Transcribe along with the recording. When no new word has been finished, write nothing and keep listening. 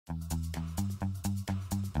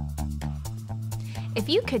If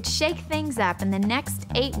you could shake things up in the next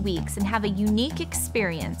 8 weeks and have a unique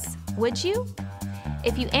experience, would you?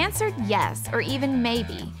 If you answered yes or even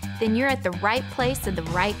maybe, then you're at the right place at the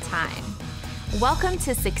right time. Welcome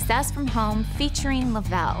to Success from Home featuring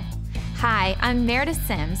Le-Vel. Hi, I'm Meredith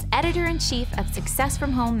Sims, Editor-in-Chief of Success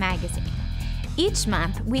from Home magazine. Each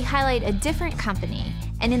month, we highlight a different company,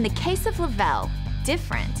 and in the case of Le-Vel,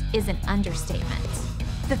 different is an understatement.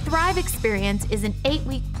 The Thrive Experience is an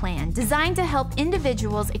 8-week plan designed to help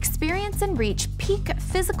individuals experience and reach peak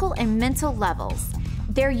physical and mental levels.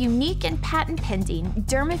 Their unique and patent-pending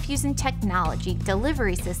dermafusing technology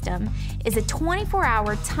delivery system is a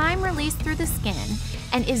 24-hour time release through the skin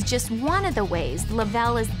and is just one of the ways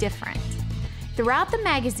Le-Vel is different. Throughout the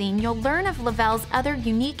magazine, you'll learn of Le-Vel's other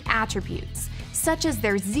unique attributes, such as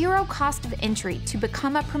their zero cost of entry to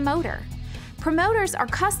become a promoter. Promoters are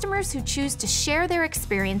customers who choose to share their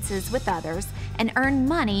experiences with others and earn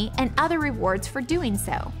money and other rewards for doing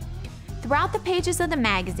so. Throughout the pages of the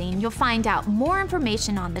magazine, you'll find out more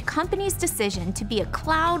information on the company's decision to be a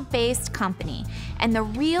cloud-based company and the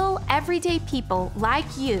real, everyday people like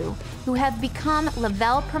you who have become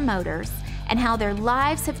Le-Vel promoters and how their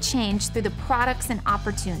lives have changed through the products and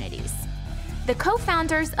opportunities. The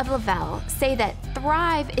co-founders of Le-Vel say that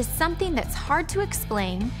Thrive is something that's hard to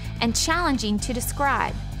explain and challenging to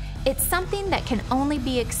describe. It's something that can only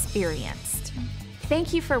be experienced.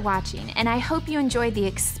 Thank you for watching, and I hope you enjoyed the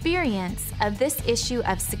experience of this issue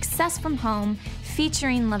of Success from Home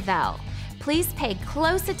featuring Le-Vel. Please pay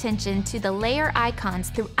close attention to the layer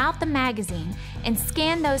icons throughout the magazine and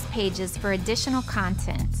scan those pages for additional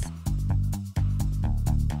content.